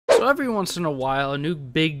So every once in a while, a new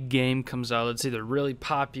big game comes out that's either really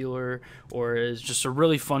popular or is just a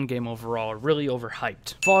really fun game overall, or really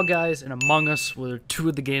overhyped. Fall Guys and Among Us were two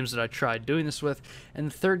of the games that I tried doing this with,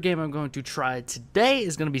 and the third game I'm going to try today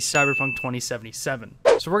is going to be Cyberpunk 2077.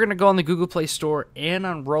 So we're going to go on the Google Play Store and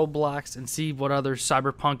on Roblox and see what other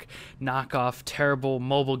Cyberpunk knockoff terrible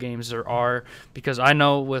mobile games there are, because I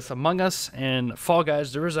know with Among Us and Fall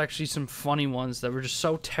Guys there was actually some funny ones that were just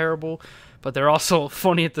so terrible, but they're also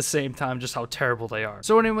funny at the same time, just how terrible they are.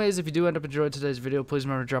 So anyways, if you do end up enjoying today's video, please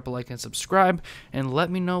remember to drop a like and subscribe, and let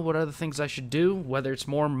me know what other things I should do, whether it's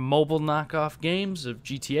more mobile knockoff games of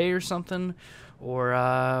GTA or something, or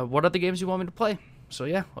what other games you want me to play. So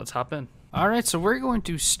yeah, let's hop in. Alright, so we're going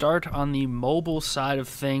to start on the mobile side of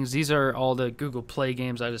things. These are all the Google Play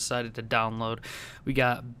games I decided to download. We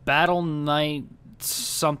got Battle Knight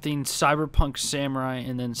something, Cyberpunk Samurai,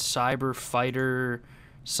 and then Cyber Fighter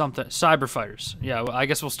something. Cyber Fighters. Yeah, well, I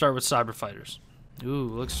guess we'll start with Cyber Fighters. Ooh,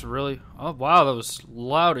 looks really... Oh, wow, that was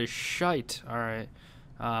loud as shite. Alright.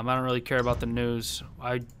 I don't really care about the news.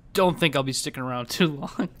 I don't think I'll be sticking around too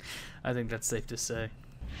long. I think that's safe to say.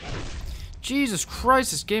 Jesus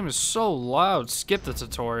Christ, this game is so loud. Skip the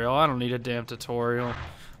tutorial. I don't need a damn tutorial.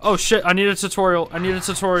 Oh shit, I need a tutorial. I need a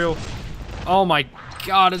tutorial. Oh my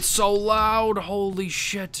god, it's so loud. Holy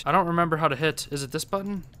shit. I don't remember how to hit. Is it this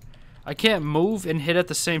button? I can't move and hit at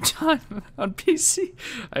the same time on PC.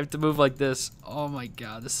 I have to move like this. Oh my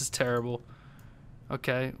god, this is terrible.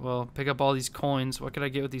 Okay, well, pick up all these coins. What could I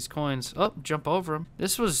get with these coins? Oh, jump over them.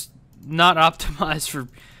 This was not optimized for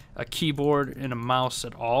a keyboard and a mouse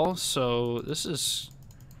at all, so this is,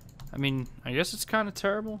 I mean, I guess it's kind of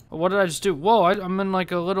terrible. What did I just do? Whoa, I'm in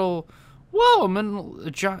like a little, whoa, I'm in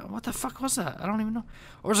a giant, what the fuck was that? I don't even know.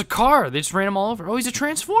 Or it's a car. They just ran him all over. Oh, he's a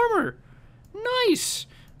transformer. Nice.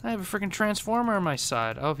 I have a freaking transformer on my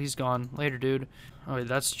side. Oh, he's gone. Later, dude. Oh, wait,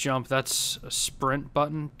 that's jump. That's a sprint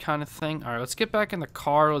button kind of thing. All right, let's get back in the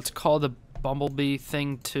car. Let's call the Bumblebee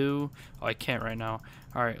thing too. Oh, I can't right now.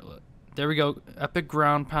 All right, there we go. Epic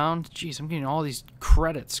ground pound. Jeez, I'm getting all these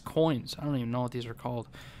credits, coins. I don't even know what these are called.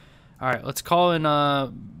 All right, let's call in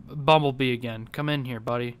Bumblebee again. Come in here,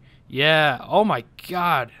 buddy. Yeah. Oh my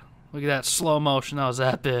god. Look at that slow motion. That was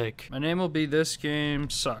epic. My name will be This Game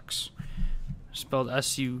Sucks. Spelled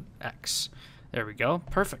S-U-X. There we go.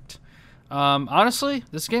 Perfect. Honestly,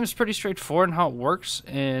 this game is pretty straightforward in how it works,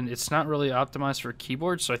 and it's not really optimized for a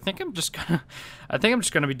keyboard. So I think I'm just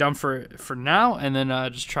gonna be done for now, and then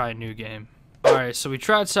just try a new game. All right, so we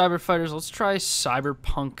tried Cyber Fighters. Let's try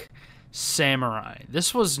Cyberpunk Samurai.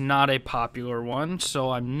 This was not a popular one,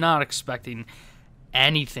 so I'm not expecting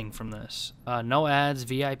anything from this. No ads,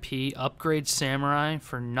 VIP, upgrade Samurai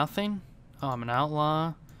for nothing. Oh, I'm an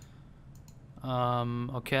outlaw.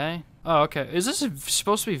 Okay. Oh, okay. Is this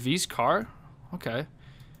supposed to be V's car? Okay.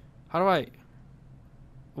 How do I...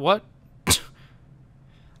 What?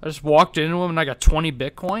 I just walked into him and I got 20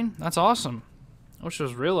 Bitcoin? That's awesome. I wish it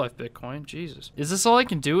was real life Bitcoin. Jesus. Is this all I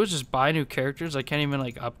can do is just buy new characters? I can't even,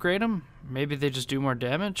 like, upgrade them? Maybe they just do more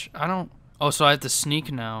damage? I don't... Oh, so I have to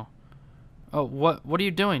sneak now. Oh, what are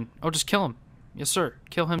you doing? Oh, just kill him. Yes, sir.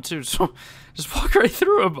 Kill him, too. So, just walk right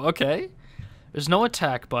through him. Okay. There's no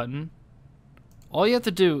attack button. All you have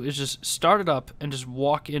to do is just start it up and just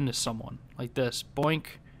walk into someone like this. Boink,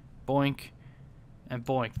 boink, and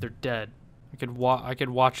boink. They're dead. I could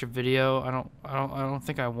watch a video. I don't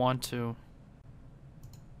think I want to.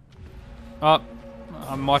 Oh,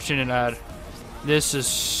 I'm watching an ad. This is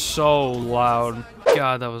so loud.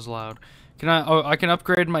 God, that was loud. I can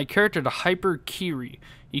upgrade my character to Hyper Kiri.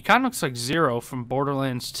 He kind of looks like Zero from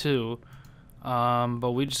Borderlands 2.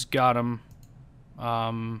 But we just got him.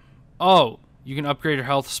 Oh. You can upgrade your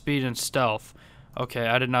health, speed, and stealth. Okay,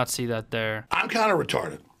 I did not see that there. I'm kind of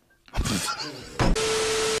retarded.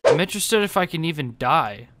 I'm interested if I can even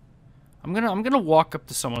die. I'm gonna walk up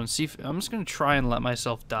to someone and see if I'm just gonna try and let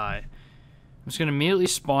myself die. I'm just gonna immediately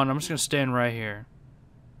spawn. I'm just gonna stand right here.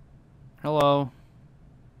 Hello.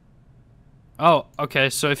 Oh,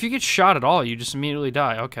 okay. So if you get shot at all, you just immediately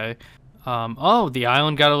die. Okay. Oh, the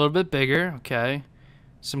island got a little bit bigger. Okay.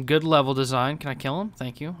 Some good level design. Can I kill him?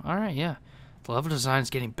 Thank you. All right. Yeah. The level design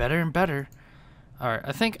is getting better and better. All right,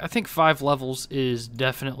 I think 5 levels is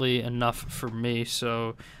definitely enough for me.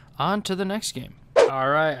 So on to the next game. All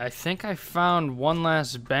right, I think I found one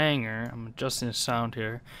last banger. I'm adjusting the sound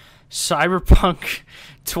here. Cyberpunk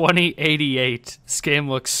 2088. This game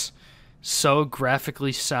looks so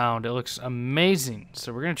graphically sound. It looks amazing.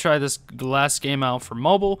 So we're gonna try this last game out for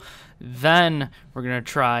mobile. Then we're gonna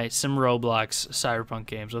try some Roblox Cyberpunk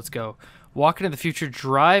games. Let's go. Walk into the future,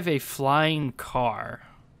 drive a flying car.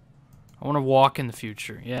 I want to walk in the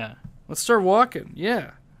future, yeah. Let's start walking,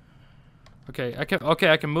 yeah. Okay, I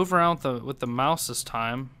can move around with the mouse this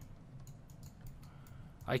time.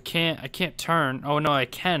 I can't turn. Oh no, I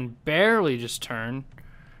can barely just turn.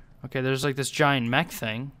 Okay, there's like this giant mech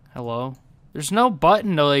thing. Hello. There's no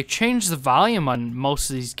button though. They changed the volume on most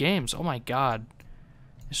of these games. Oh my god.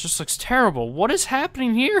 This just looks terrible. What is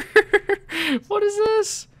happening here? What is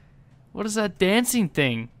this? What is that dancing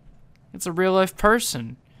thing? It's a real life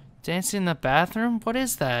person. Dancing in the bathroom? What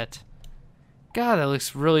is that? God, that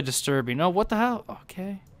looks really disturbing. Oh, what the hell?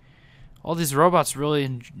 Okay. All these robots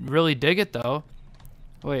really dig it, though.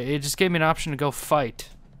 Wait, it just gave me an option to go fight.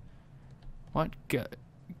 What?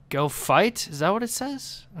 Go fight? Is that what it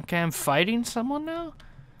says? Okay, I'm fighting someone now?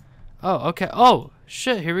 Oh, okay. Oh,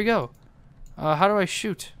 shit, here we go. How do I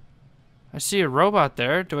shoot? I see a robot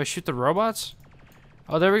there. Do I shoot the robots?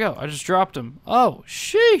 Oh, there we go. I just dropped him. Oh,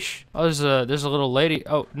 sheesh. Oh, there's a little lady.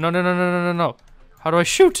 Oh, no. How do I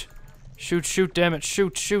shoot? Shoot, damn it.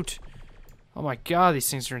 Shoot. Oh my god,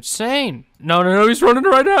 these things are insane. No, he's running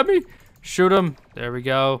right at me. Shoot him. There we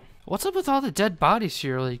go. What's up with all the dead bodies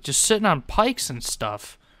here? Like, just sitting on pikes and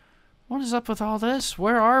stuff. What is up with all this?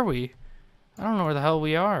 Where are we? I don't know where the hell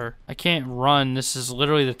we are. I can't run. This is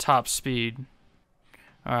literally the top speed.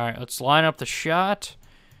 Alright, let's line up the shot.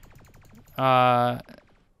 There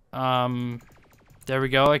we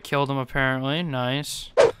go. I killed him apparently.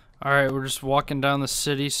 Nice. Alright, we're just walking down the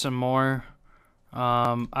city some more.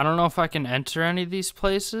 I don't know if I can enter any of these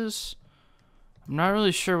places. I'm not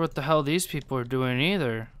really sure what the hell these people are doing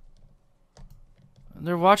either.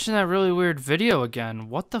 They're watching that really weird video again.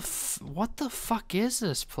 What the fuck is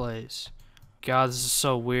this place? God, this is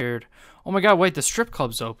so weird. Oh my god, wait, the strip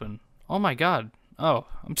club's open. Oh my god. Oh,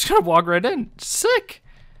 I'm just gonna walk right in. Sick!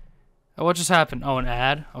 Oh, what just happened? Oh, an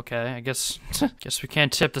ad? Okay, I guess we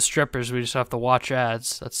can't tip the strippers, we just have to watch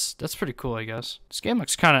ads. That's pretty cool, I guess. This game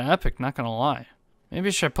looks kinda epic, not gonna lie. Maybe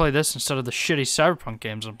I should play this instead of the shitty Cyberpunk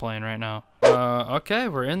games I'm playing right now. Okay,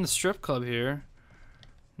 we're in the strip club here.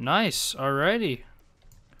 Nice, alrighty.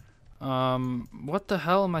 What the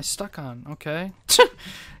hell am I stuck on? Okay.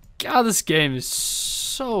 God, this game is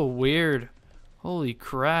so weird. Holy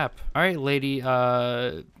crap. Alright, lady,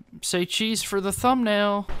 say cheese for the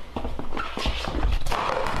thumbnail.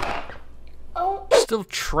 Still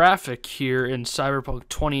traffic here in Cyberpunk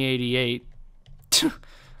 2088.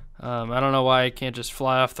 I don't know why I can't just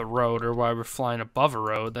fly off the road or why we're flying above a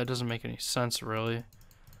road. That doesn't make any sense, really.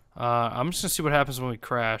 I'm just gonna see what happens when we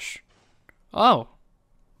crash. Oh.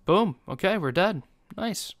 Boom. Okay, we're dead.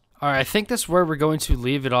 Nice. Alright, I think that's where we're going to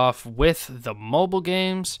leave it off with the mobile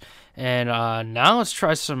games. And now let's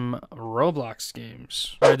try some Roblox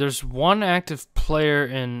games. Alright, there's one active player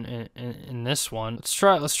in this one. Let's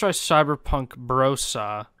try Cyberpunk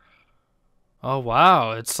Brosa. Oh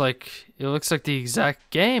wow, it looks like the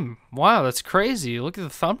exact game. Wow, that's crazy. Look at the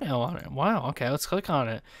thumbnail on it. Wow, okay, let's click on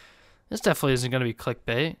it. This definitely isn't gonna be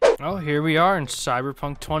clickbait. Oh, here we are in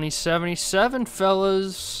Cyberpunk 2077,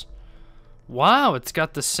 fellas. Wow, it's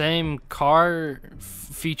got the same car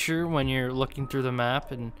feature when you're looking through the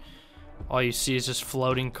map and all you see is just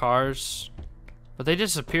floating cars. But they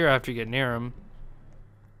disappear after you get near them.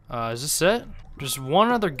 Is this it? There's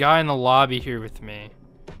one other guy in the lobby here with me.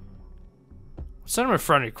 Send him a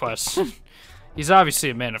friend request. He's obviously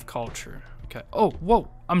a man of culture. Okay. Oh, whoa.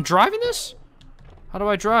 I'm driving this? How do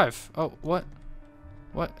I drive? Oh, what?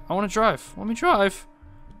 What? I want to drive. Let me drive.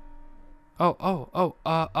 Up.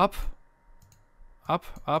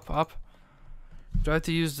 Up. Do I have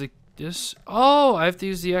to use this? Oh, I have to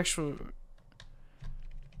use the actual...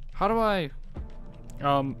 How do I...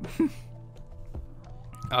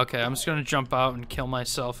 Okay, I'm just gonna jump out and kill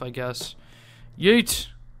myself, I guess. Yeet!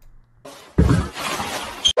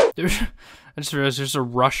 I just realized there's a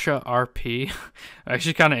Russia RP. I'm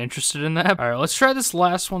actually kind of interested in that. Alright, let's try this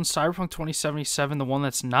last one, Cyberpunk 2077, the one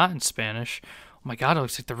that's not in Spanish. Oh my god, it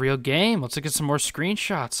looks like the real game. Let's look at some more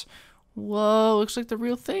screenshots. Whoa, looks like the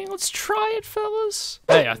real thing. Let's try it, fellas.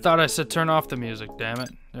 Hey, I thought I said turn off the music, damn it.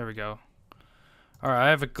 There we go. Alright, I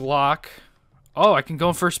have a Glock. Oh, I can go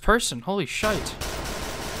in first person. Holy shite.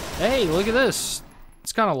 Hey, look at this.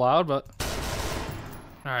 It's kind of loud, but...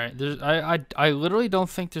 Alright, I literally don't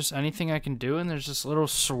think there's anything I can do, and there's this little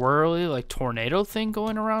swirly, like, tornado thing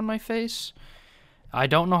going around my face. I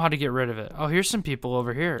don't know how to get rid of it. Oh, here's some people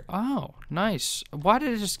over here. Oh, nice. Why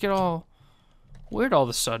did it just get all weird all of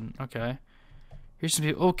a sudden? Okay. Here's some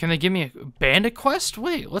people. Oh, can they give me a bandit quest?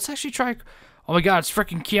 Wait, let's actually try. Oh my god, it's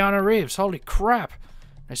freaking Keanu Reeves. Holy crap.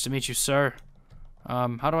 Nice to meet you, sir.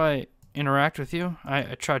 How do I interact with you? I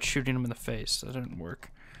tried shooting him in the face. That didn't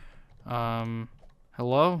work.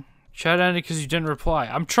 Hello? Chat ended because you didn't reply.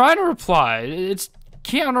 I'm trying to reply. It's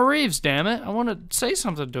Keanu Reeves, damn it. I want to say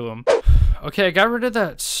something to him. Okay, I got rid of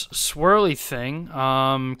that swirly thing.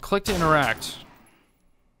 Click to interact.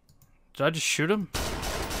 Did I just shoot him?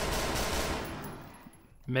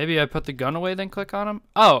 Maybe I put the gun away, then click on him?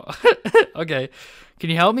 Oh, okay. Can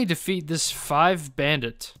you help me defeat this 5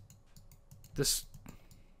 bandit? This...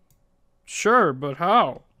 Sure, but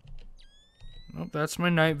how? Nope, that's my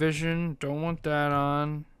night vision. Don't want that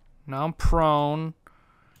on. Now I'm prone.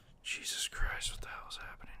 Jesus Christ, what the hell is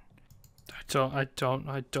happening?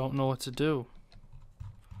 I don't know what to do.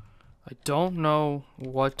 I don't know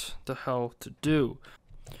what the hell to do.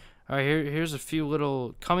 Alright, here's a few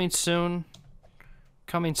little... Coming soon.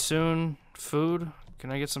 Coming soon. Food.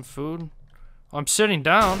 Can I get some food? Oh, I'm sitting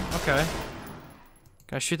down. Okay.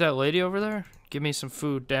 Can I shoot that lady over there? Give me some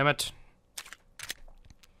food, damn it.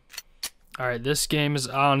 Alright, this game is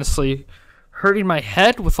honestly hurting my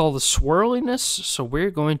head with all the swirliness, so we're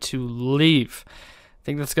going to leave. I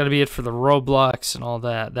think that's going to be it for the Roblox and all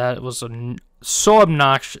that. That was so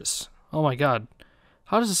obnoxious. Oh my god.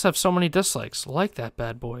 How does this have so many dislikes? Like that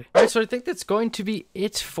bad boy. Alright, so I think that's going to be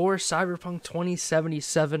it for Cyberpunk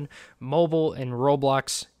 2077 mobile and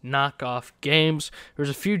Roblox knockoff games. There's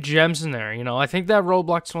a few gems in there, you know. I think that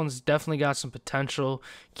Roblox one's definitely got some potential.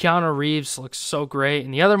 Keanu Reeves looks so great.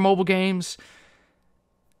 And the other mobile games,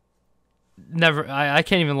 never, I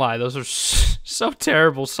can't even lie. Those are so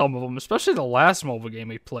terrible, some of them, especially the last mobile game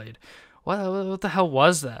we played. What the hell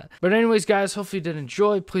was that? But anyways, guys, hopefully you did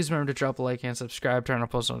enjoy. Please remember to drop a like and subscribe, turn on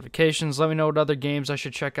post notifications. Let me know what other games I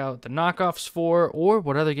should check out the knockoffs for, or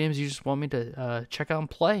what other games you just want me to check out and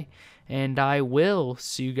play. And I will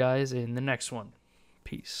see you guys in the next one.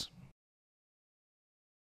 Peace.